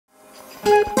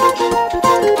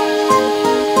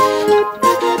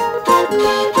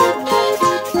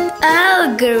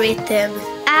Algorithm,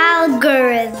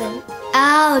 algorithm,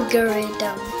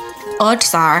 algorithm.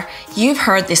 Odds are you've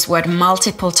heard this word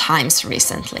multiple times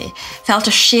recently, felt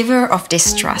a shiver of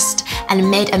distrust,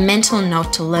 and made a mental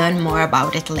note to learn more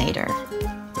about it later.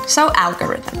 So,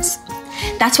 algorithms.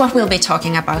 That's what we'll be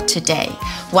talking about today.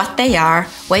 What they are,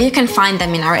 where you can find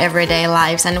them in our everyday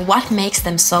lives, and what makes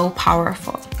them so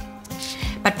powerful.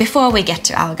 But before we get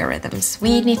to algorithms,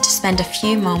 we need to spend a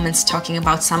few moments talking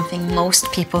about something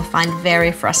most people find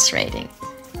very frustrating: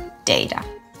 data.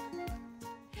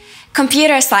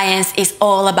 Computer science is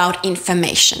all about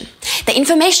information. The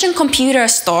information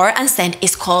computers store and send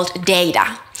is called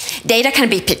data. Data can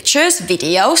be pictures,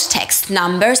 videos, text,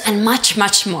 numbers, and much,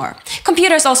 much more.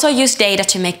 Computers also use data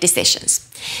to make decisions.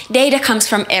 Data comes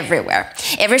from everywhere.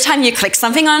 Every time you click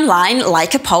something online,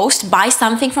 like a post, buy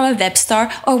something from a web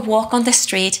store, or walk on the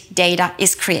street, data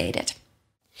is created.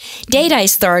 Data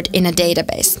is stored in a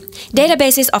database.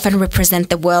 Databases often represent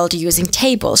the world using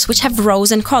tables, which have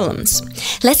rows and columns.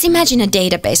 Let's imagine a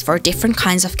database for different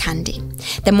kinds of candy.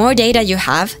 The more data you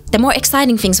have, the more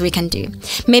exciting things we can do.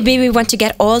 Maybe we want to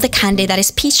get all the candy that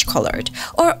is peach-colored,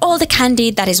 or all the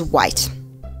candy that is white.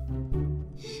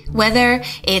 Whether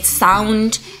it's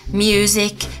sound,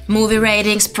 music, movie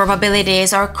ratings,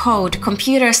 probabilities, or code,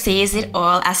 computer sees it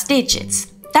all as digits.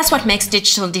 That's what makes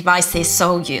digital devices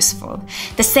so useful.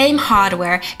 The same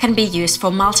hardware can be used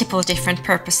for multiple different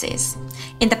purposes.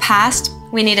 In the past,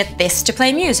 we needed this to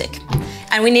play music,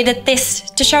 and we needed this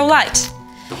to show light,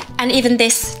 and even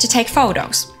this to take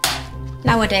photos.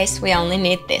 Nowadays, we only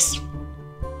need this.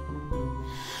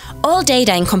 All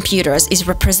data in computers is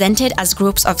represented as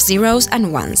groups of zeros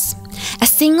and ones. A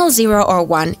single 0 or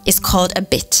 1 is called a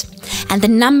bit, and the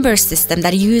number system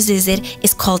that uses it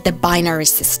is called the binary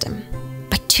system.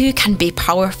 But 2 can be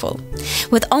powerful.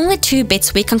 With only 2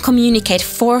 bits, we can communicate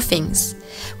 4 things.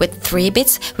 With 3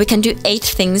 bits, we can do 8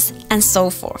 things, and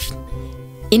so forth.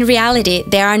 In reality,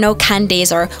 there are no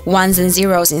candies or ones and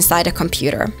zeros inside a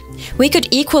computer. We could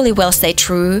equally well say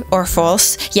true or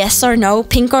false, yes or no,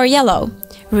 pink or yellow.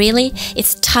 Really,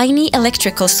 it's tiny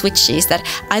electrical switches that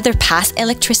either pass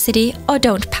electricity or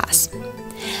don't pass.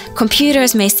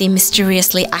 Computers may seem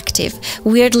mysteriously active,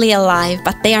 weirdly alive,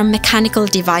 but they are mechanical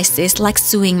devices like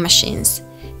sewing machines.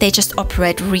 They just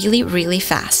operate really, really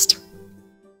fast.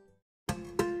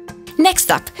 Next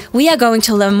up, we are going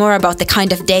to learn more about the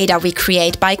kind of data we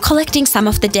create by collecting some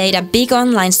of the data big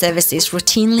online services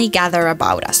routinely gather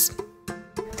about us.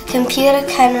 The computer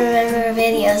can remember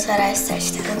videos that I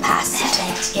searched in the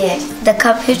past. Yeah. The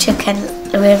computer can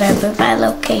remember my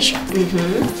location.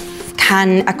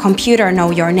 Can a computer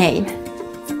know your name?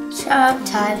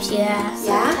 Sometimes, yeah.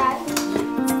 Yeah?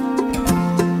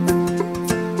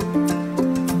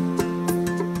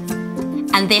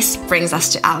 And this brings us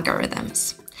to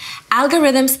algorithms.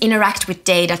 Algorithms interact with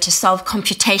data to solve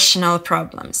computational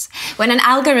problems. When an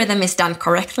algorithm is done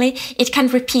correctly, it can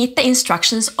repeat the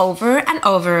instructions over and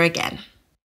over again.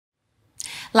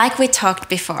 Like we talked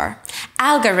before,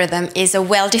 algorithm is a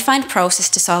well-defined process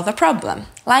to solve a problem,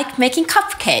 like making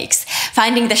cupcakes,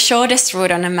 finding the shortest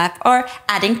route on a map, or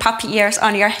adding puppy ears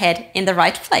on your head in the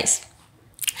right place.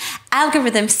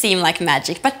 Algorithms seem like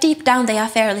magic, but deep down they are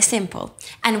fairly simple,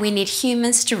 and we need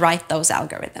humans to write those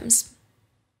algorithms.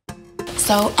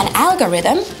 So an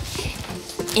algorithm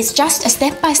is just a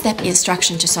step-by-step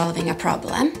instruction to solving a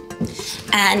problem,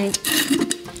 and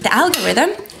the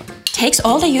algorithm takes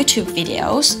all the YouTube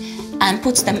videos and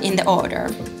puts them in the order.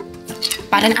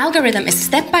 But an algorithm is a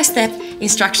step-by-step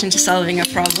instruction to solving a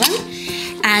problem,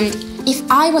 and if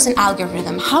I was an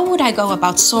algorithm, how would I go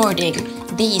about sorting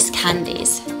these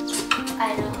candies?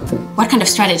 I know. What kind of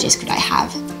strategies could I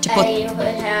have to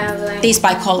put these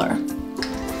by color?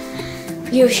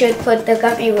 You should put the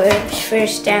gummy worms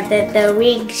first, and then the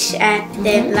rings, and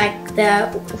then like the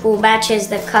who matches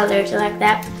the colors like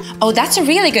that. Oh, that's a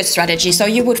really good strategy. So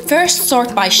you would first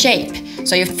sort by shape.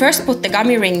 So you first put the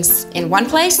gummy rings in one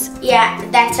place. Yeah,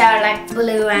 that's our like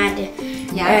blue and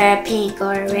pink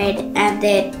or red, and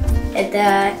then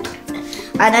the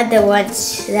another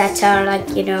ones that are like,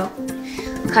 you know,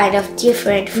 kind of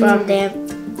different from them.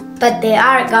 But they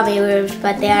are gummy worms,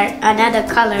 but they are another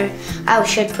color. I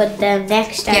should put them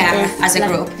next. And then, as a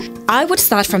group. I would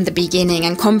start from the beginning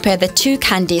and compare the 2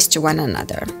 candies to one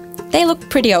another. They look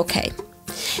pretty okay.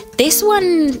 This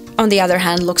one, on the other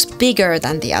hand, looks bigger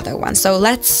than the other one, so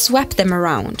let's swap them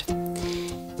around.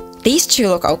 These 2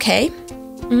 look okay.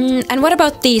 And what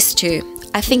about these 2?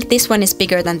 I think this one is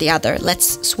bigger than the other.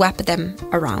 Let's swap them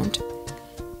around.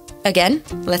 Again,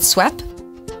 let's swap.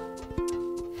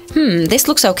 This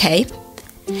looks okay.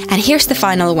 And here's the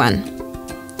final one.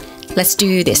 Let's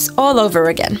do this all over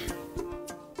again.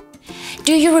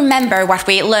 Do you remember what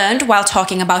we learned while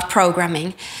talking about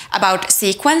programming? About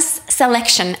sequence,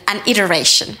 selection, and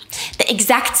iteration. The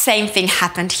exact same thing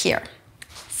happened here.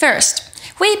 First,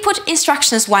 we put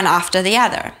instructions one after the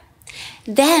other.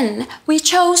 Then we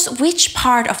chose which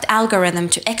part of the algorithm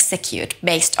to execute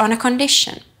based on a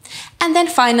condition. And then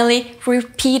finally, we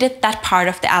repeated that part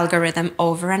of the algorithm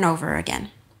over and over again.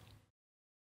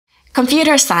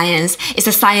 Computer science is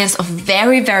a science of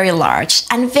very, very large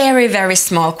and very, very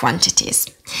small quantities.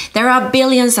 There are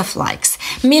billions of likes,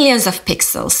 millions of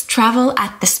pixels travel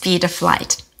at the speed of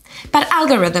light. But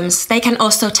algorithms, they can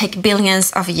also take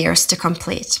billions of years to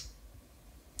complete.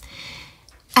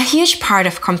 A huge part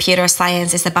of computer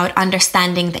science is about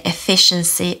understanding the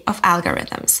efficiency of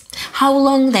algorithms, how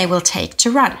long they will take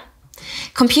to run.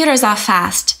 Computers are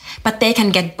fast, but they can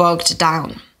get bogged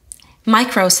down.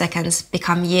 Microseconds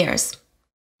become years.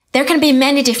 There can be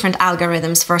many different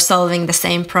algorithms for solving the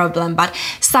same problem, but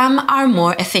some are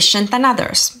more efficient than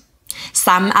others.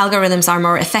 Some algorithms are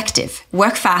more effective,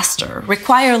 work faster,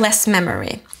 require less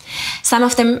memory. Some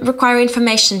of them require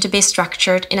information to be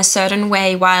structured in a certain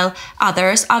way, while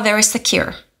others are very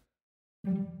secure.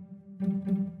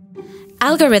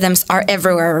 Algorithms are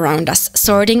everywhere around us,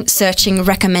 sorting, searching,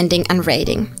 recommending, and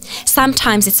rating.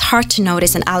 Sometimes it's hard to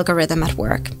notice an algorithm at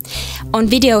work. On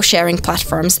video sharing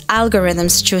platforms,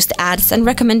 algorithms choose the ads and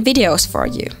recommend videos for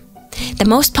you. The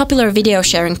most popular video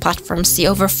sharing platforms see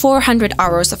over 400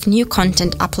 hours of new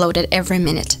content uploaded every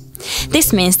minute.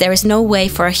 This means there is no way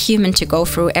for a human to go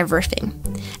through everything.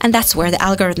 And that's where the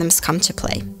algorithms come to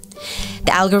play.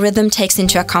 The algorithm takes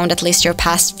into account at least your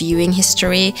past viewing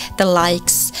history, the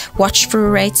likes,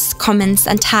 watch-through rates, comments,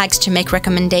 and tags to make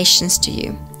recommendations to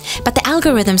you. But the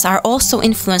algorithms are also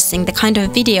influencing the kind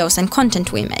of videos and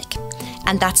content we make.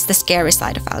 And that's the scary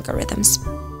side of algorithms.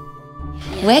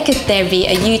 Where could there be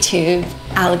a YouTube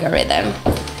algorithm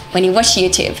when you watch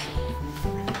YouTube?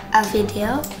 A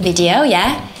video? Video,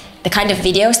 yeah. The kind of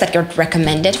videos that get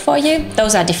recommended for you,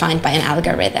 those are defined by an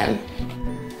algorithm.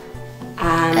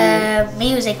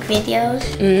 Music videos.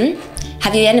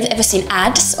 Have you ever seen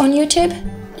ads on YouTube?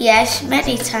 Yes,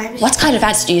 many times. What kind of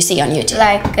ads do you see on YouTube?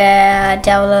 Like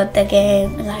download the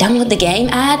game. Download the game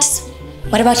ads?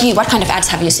 What about you? What kind of ads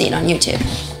have you seen on YouTube?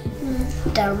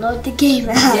 Download the game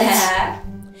ads. Yeah.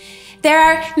 There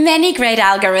are many great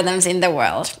algorithms in the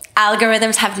world.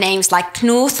 Algorithms have names like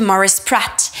Knuth Morris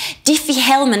Pratt,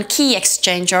 Diffie-Hellman key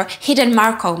exchange, or hidden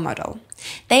Markov model.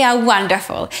 They are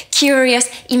wonderful, curious,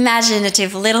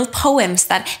 imaginative little poems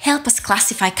that help us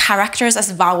classify characters as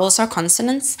vowels or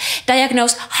consonants,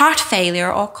 diagnose heart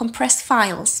failure, or compress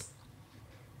files.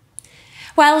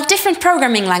 While different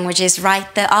programming languages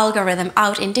write the algorithm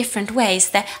out in different ways,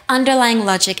 the underlying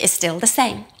logic is still the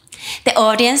same. The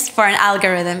audience for an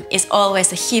algorithm is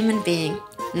always a human being,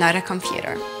 not a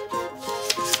computer.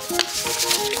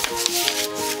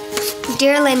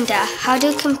 Dear Linda, how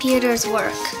do computers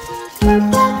work?